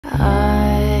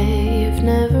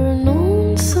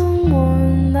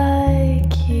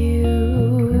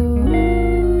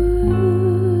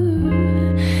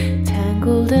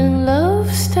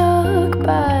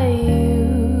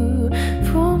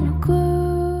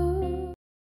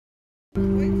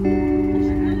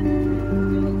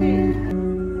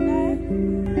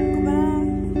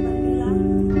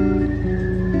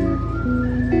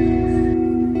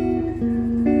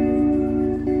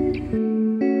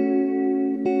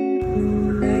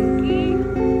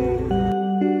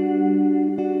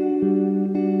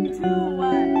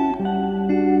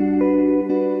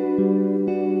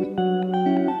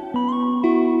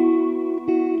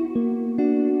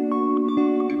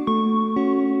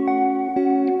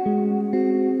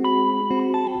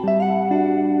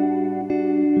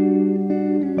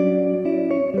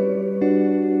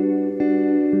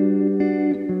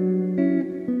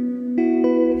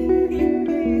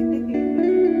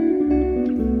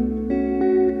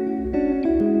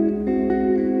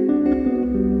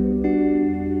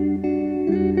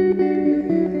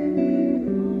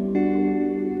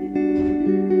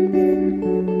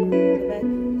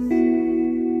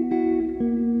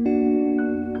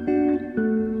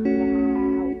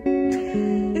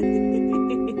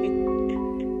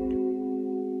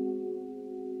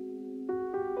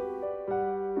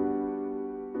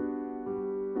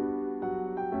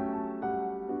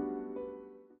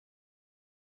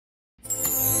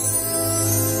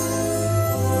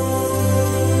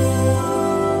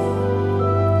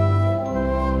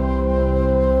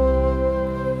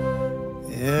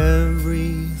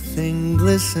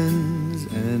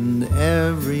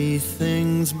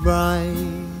everything's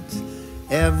bright,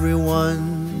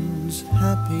 everyone's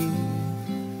happy,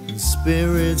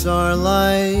 spirits are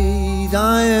light.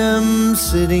 I am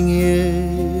sitting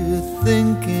here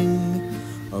thinking,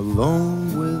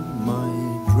 alone with my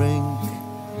drink,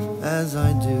 as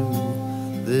I do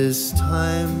this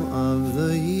time of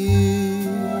the year.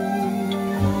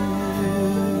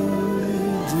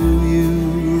 Do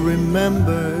you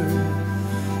remember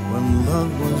when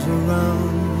love was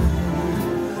around,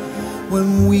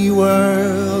 when we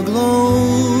were aglow,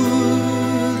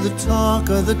 the talk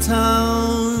of the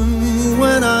town?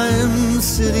 When I'm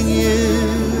sitting here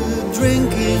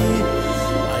drinking,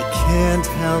 I can't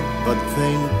help but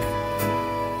think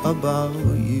about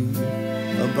you,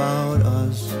 about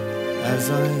us, as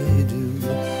I do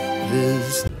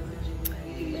this.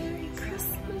 Merry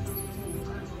Christmas.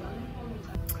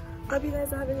 I hope you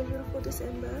guys are having a beautiful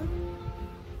December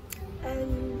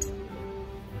and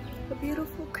a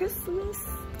beautiful Christmas.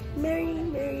 Merry,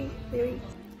 merry, merry.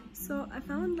 So I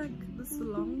found like this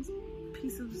long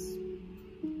piece of,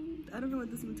 I don't know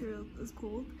what this material is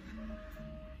called,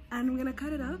 and I'm gonna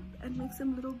cut it up and make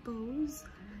some little bows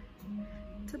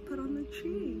to put on the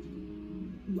tree.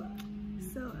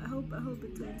 So I hope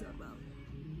it turns out well.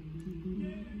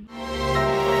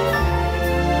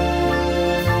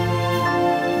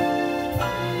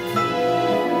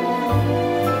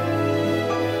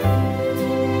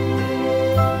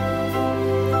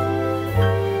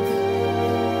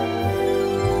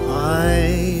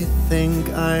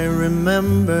 I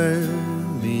remember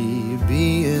me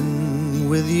being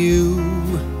with you.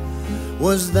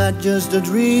 Was that just a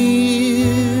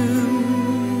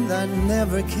dream that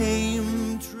never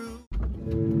came true?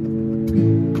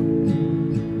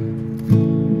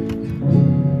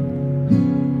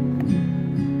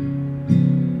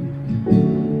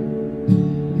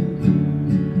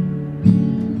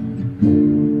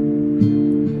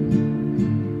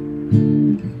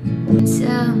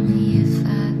 Tell me if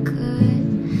I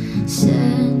could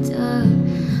send up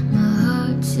my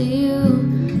heart to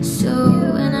you, so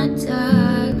when I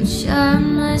die, which I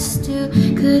must do,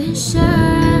 couldn't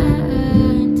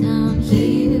shine down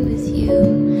here with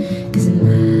you, 'cause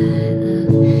my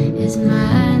love is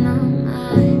mine, oh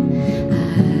mine.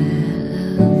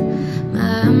 I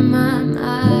love mine,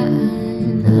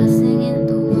 nothing in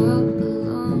the world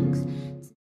belongs.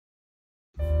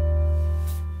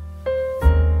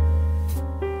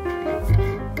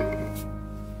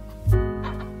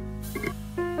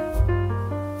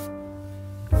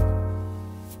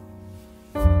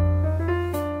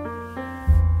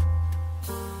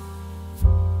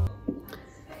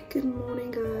 Good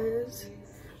morning, guys.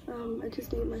 I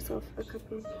just made myself a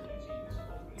cup of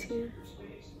tea.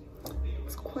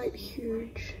 It's quite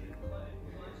huge.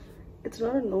 It's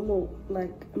not a normal,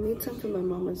 like, I made some for my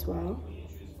mom as well.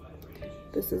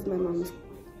 This is my mom's,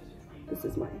 this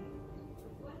is mine.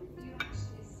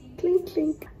 Clink,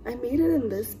 clink. I made it in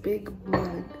this big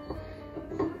mug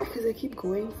because I keep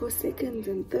going for seconds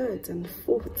and thirds and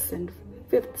fourths and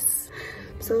fifths.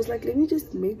 So I was like, let me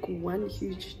just make one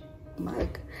huge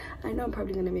mug. I know I'm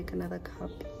probably gonna make another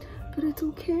cup, but it's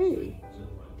okay.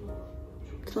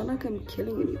 It's not like I'm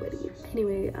killing anybody.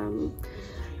 Anyway, I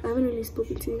haven't really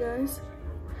spoken to you guys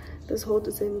this whole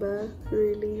December,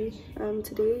 really.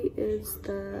 Today is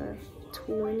the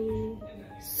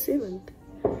 27th.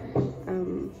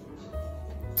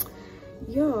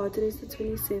 Yeah, today's the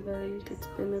 27th.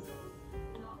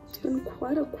 It's been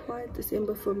quite a quiet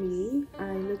December for me.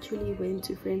 I literally went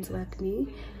to Friends Like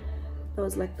Me. That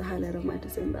was like the highlight of my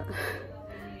December.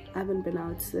 I haven't been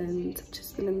out since. I've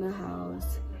just been in the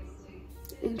house,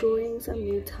 enjoying some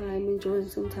me time, enjoying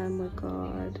some time with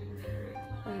God,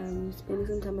 spending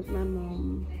some time with my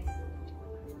mom,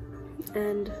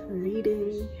 and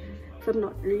reading. If I'm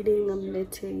not reading, I'm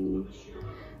knitting.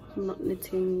 If I'm not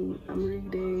knitting, I'm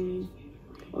reading.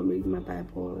 Or I'm reading my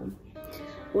Bible.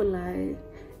 Won't lie,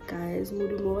 guys,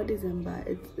 Mudumo December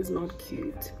is not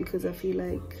cute, because I feel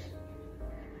like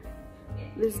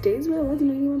there's days where I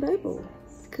wasn't reading my Bible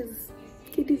because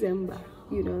it's December,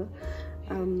 you know.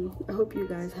 I hope you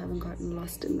guys haven't gotten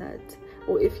lost in that,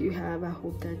 or if you have, I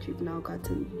hope that you've now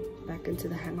gotten back into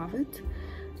the hang of it.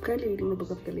 I'm currently reading the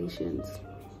book of Galatians,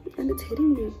 and it's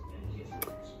hitting me.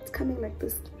 It's coming like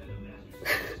this,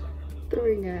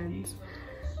 throwing hands,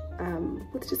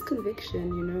 with just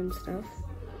conviction, you know, and stuff.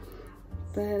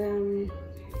 But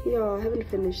yeah, I haven't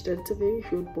finished it. It's a very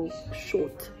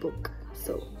short book,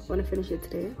 so I want to finish it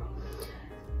today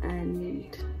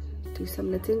and do some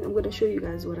knitting. I'm going to show you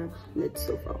guys what I've knit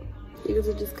so far. You guys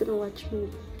are just going to watch me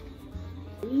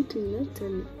read and knit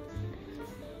and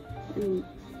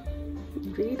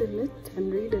read and knit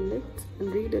and read and knit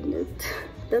and read and knit.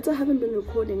 That's why I haven't been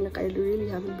recording. Like I really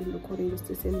haven't been recording this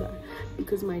December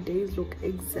because my days look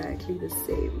exactly the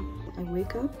same. I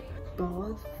wake up,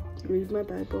 bath, read my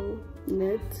Bible,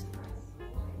 knit,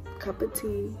 cup of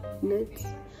tea, knit,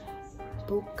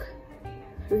 book,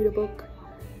 read a book,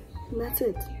 and that's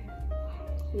it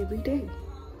every day.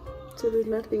 So there's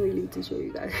nothing really to show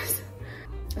you guys.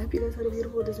 I hope you guys had a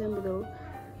beautiful December though,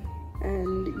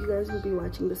 and you guys will be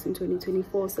watching this in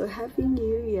 2024, so happy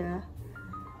new year.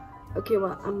 Okay,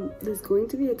 well there's going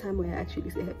to be a time where I actually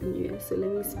say happy new year, so let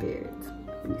me spare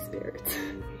it.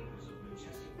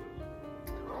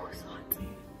 Oh, it's hot.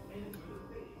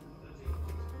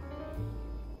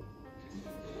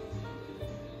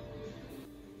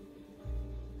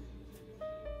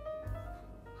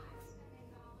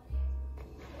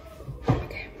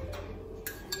 Okay,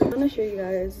 I want to show you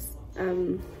guys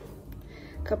a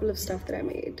couple of stuff that I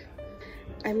made.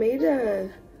 I made a,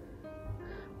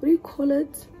 what do you call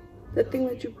it? The thing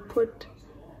that you put,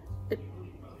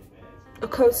 a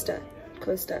coaster.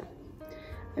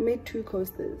 I made 2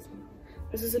 coasters.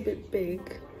 This is a bit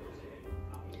big.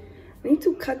 I need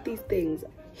to cut these things.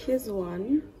 Here's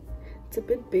one. It's a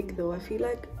bit big though. I feel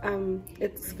like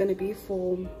it's gonna be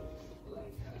for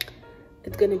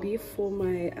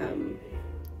my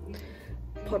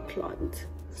pot plant.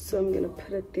 So I'm gonna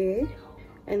put it there.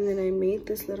 And then I made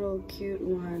this little cute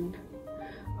one.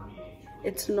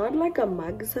 It's not like a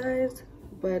mug size,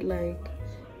 but like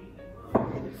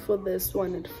for this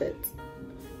one it fits.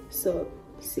 So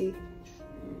see,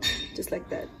 just like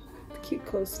that, cute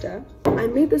coaster. I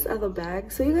made this other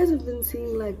bag. So you guys have been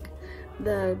seeing like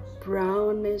the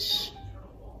brownish,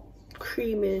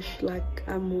 creamish like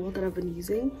wool that I've been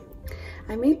using.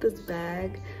 I made this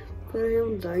bag, but I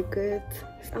don't like it.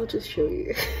 I'll just show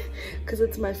you because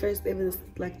it's my first ever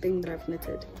like thing that I've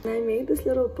knitted. And I made this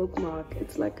little bookmark.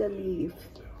 It's like a leaf,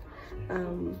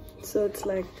 so it's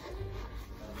like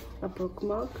a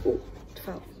bookmark. Oh, it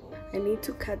fell. I need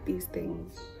to cut these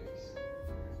things.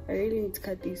 I really need to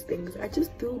cut these things. I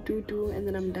just do and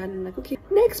then I'm done. I'm like, okay,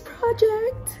 next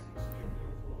project.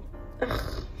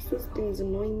 Ugh, this thing is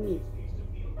annoying me.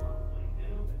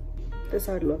 That's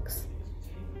how it looks.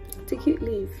 It's a cute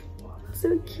leaf.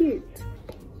 So cute.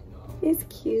 It's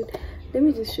cute. Let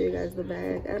me just show you guys the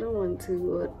bag. I don't want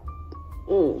to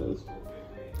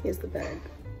here's the bag.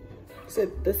 So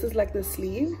this is like the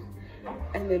sleeve,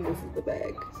 and then this is the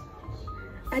bag.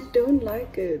 I don't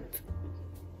like it.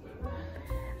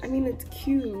 I mean, it's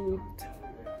cute,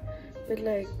 but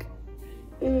like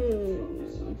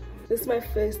this is my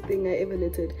first thing I ever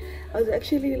knitted. I was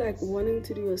actually like wanting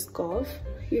to do a scarf.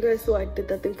 You guys saw I did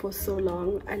that thing for so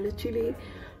long. I literally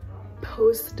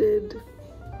posted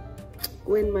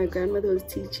when my grandmother was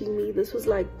teaching me. This was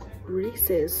like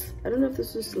recess. I don't know if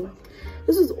this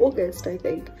was August, I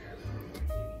think,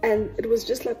 and it was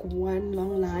just like one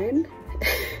long line.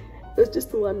 It was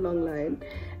just one long line,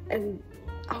 and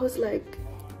I was like,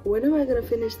 when am I gonna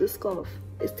finish this scarf?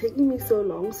 It's taking me so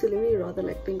long, so let me rather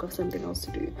like think of something else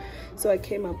to do. So I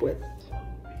came up with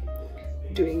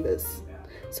doing this.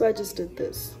 So I just did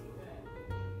this.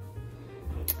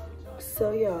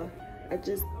 So yeah,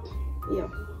 yeah,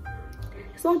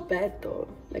 it's not bad though.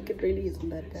 Like it really isn't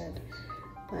that bad.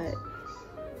 But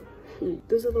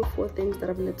those are the 4 things that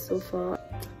I've knit so far.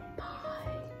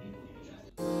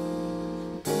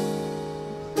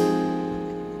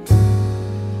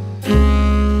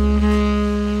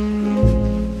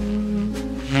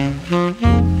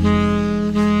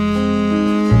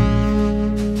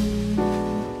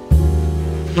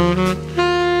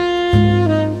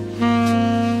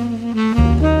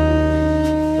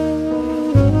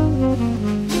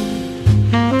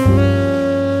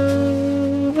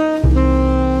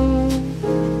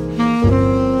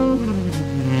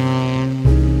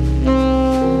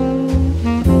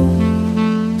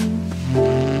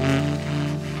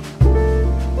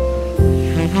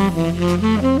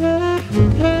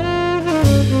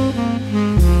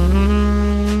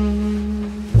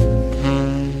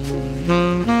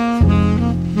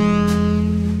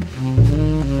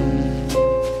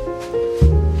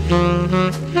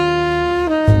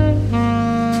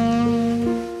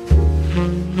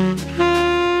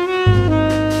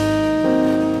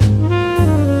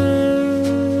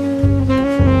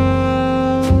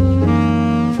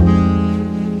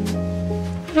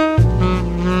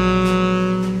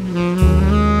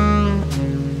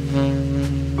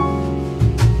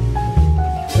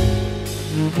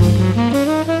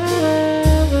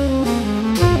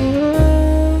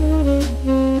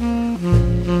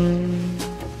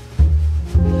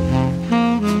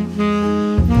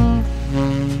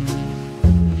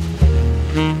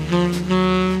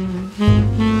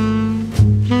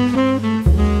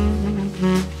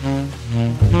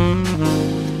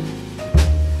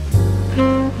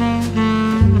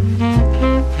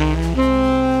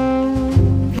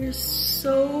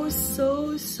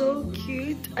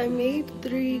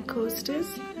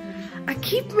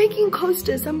 making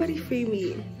coasters. Somebody free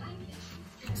me.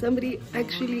 Somebody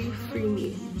actually free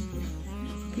me.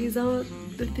 These are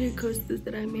the 3 coasters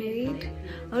that I made.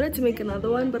 I wanted to make another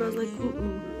one, but I was like,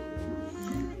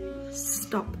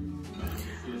 stop.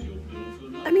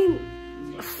 I mean,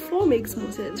 4 makes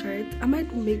more sense, right? I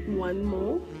might make 1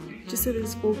 more, just so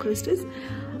there's 4 coasters.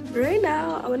 Right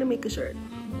now, I want to make a shirt.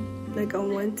 Like, I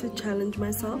want to challenge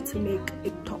myself to make a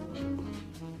top.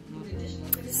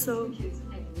 So,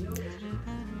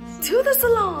 to the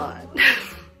salon!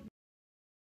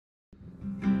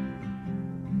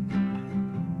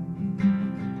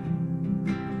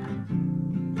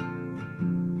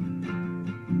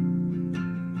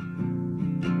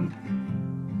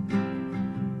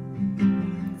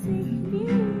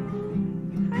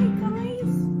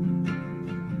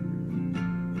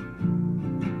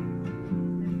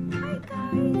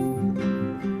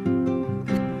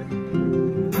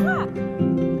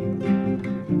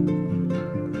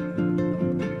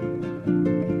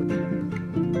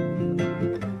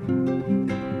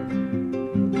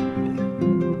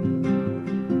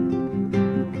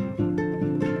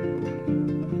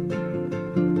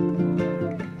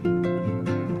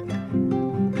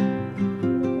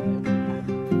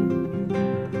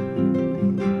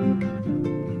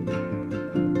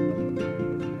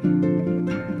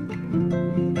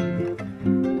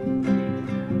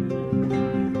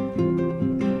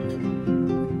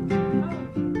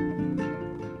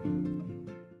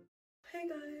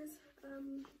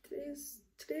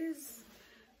 Today's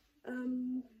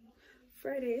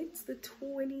Friday. It's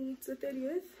the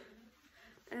 30th,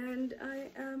 and I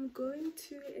am going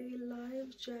to a live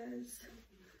jazz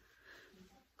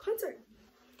concert.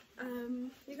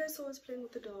 You guys saw us playing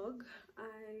with the dog.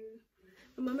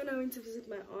 My mom and I went to visit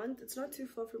my aunt. It's not too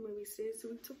far from where we stay, so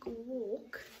we took a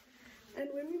walk, and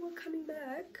when we were coming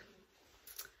back,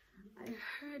 I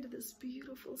heard this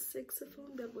beautiful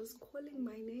saxophone that was calling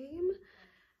my name.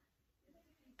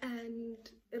 And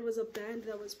it was a band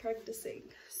that was practicing.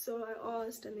 So I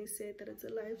asked, and they said that it's a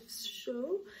live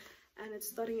show and it's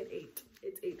starting at 8.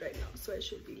 It's 8 right now, so I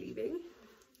should be leaving.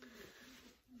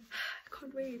 I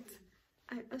can't wait.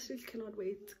 I actually cannot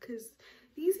wait, because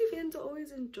these events are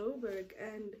always in Joburg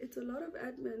and it's a lot of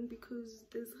admin, because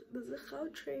there's a Gau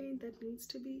train that needs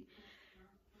to be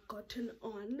gotten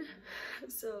on.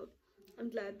 So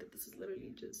I'm glad that this is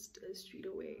literally just a street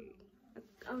away.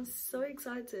 I'm so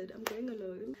excited. I'm going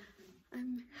alone.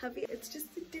 I'm happy. It's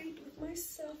just a date with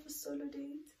myself, a solo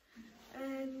date,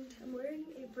 and I'm wearing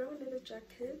a brown leather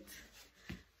jacket.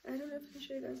 I don't know if I can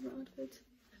show you guys my outfit.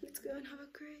 Let's go and have a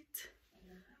great,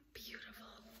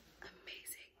 beautiful,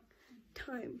 amazing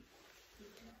time.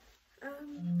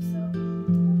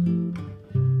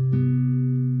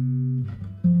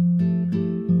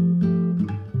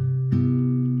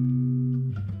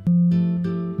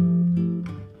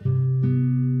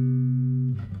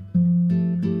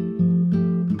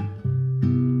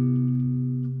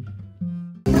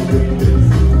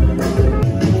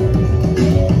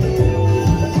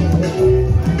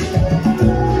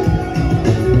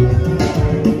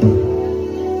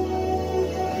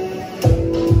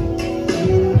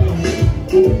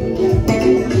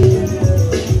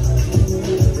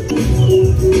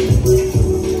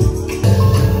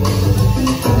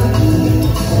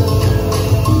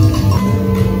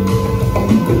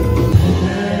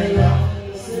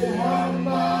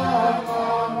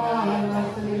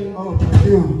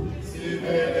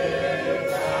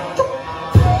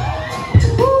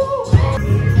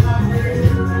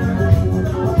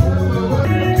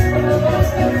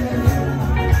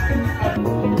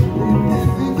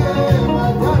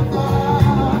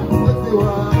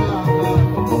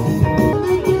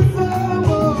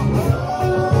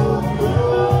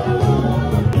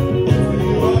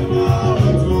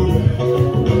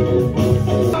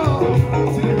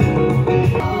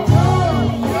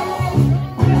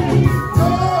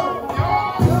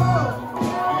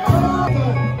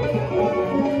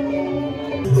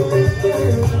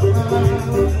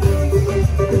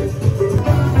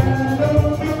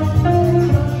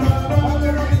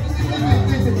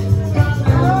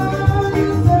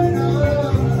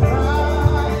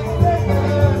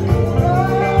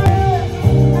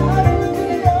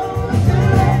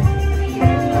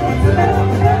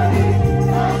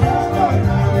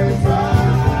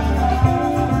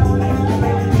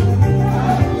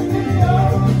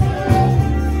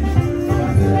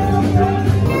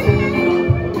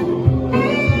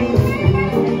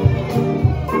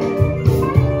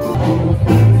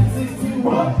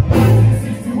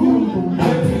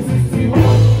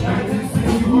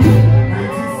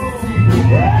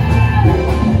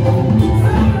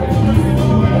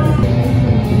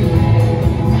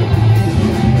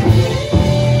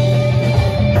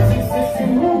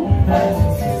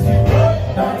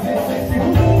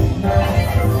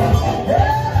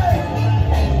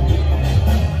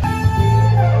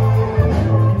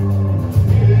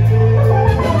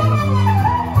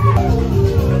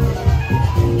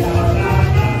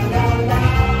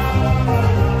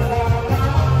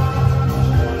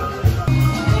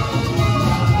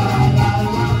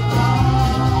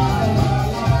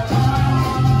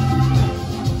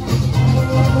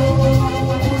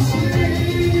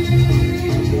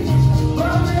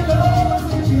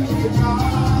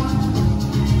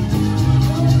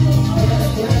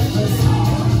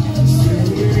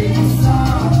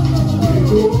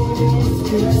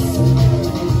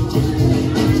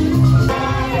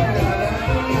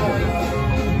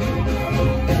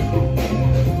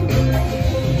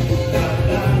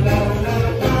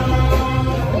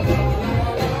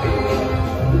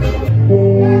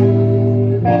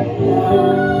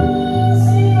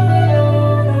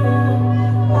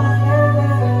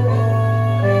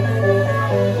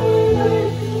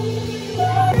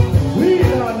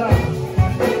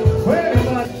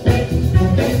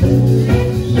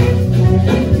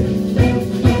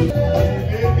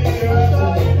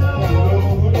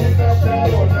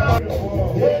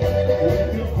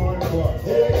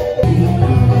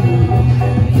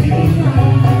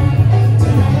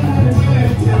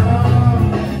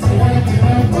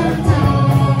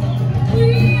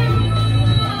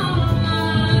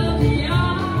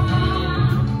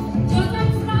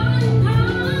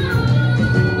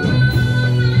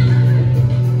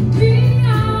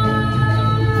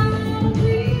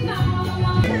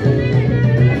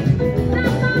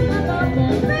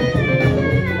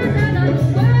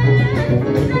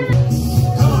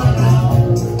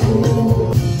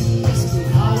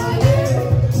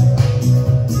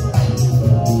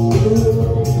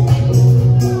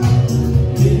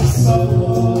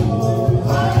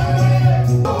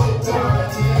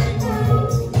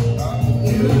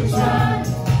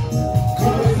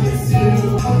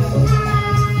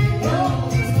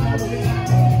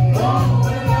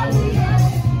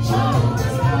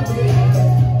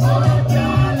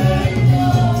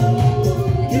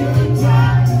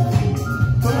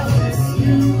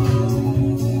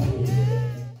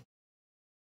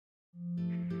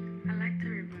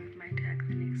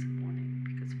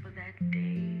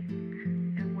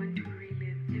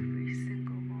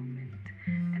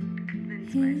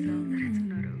 Myself that it's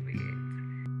not over yet.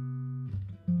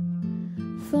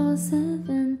 For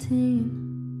 17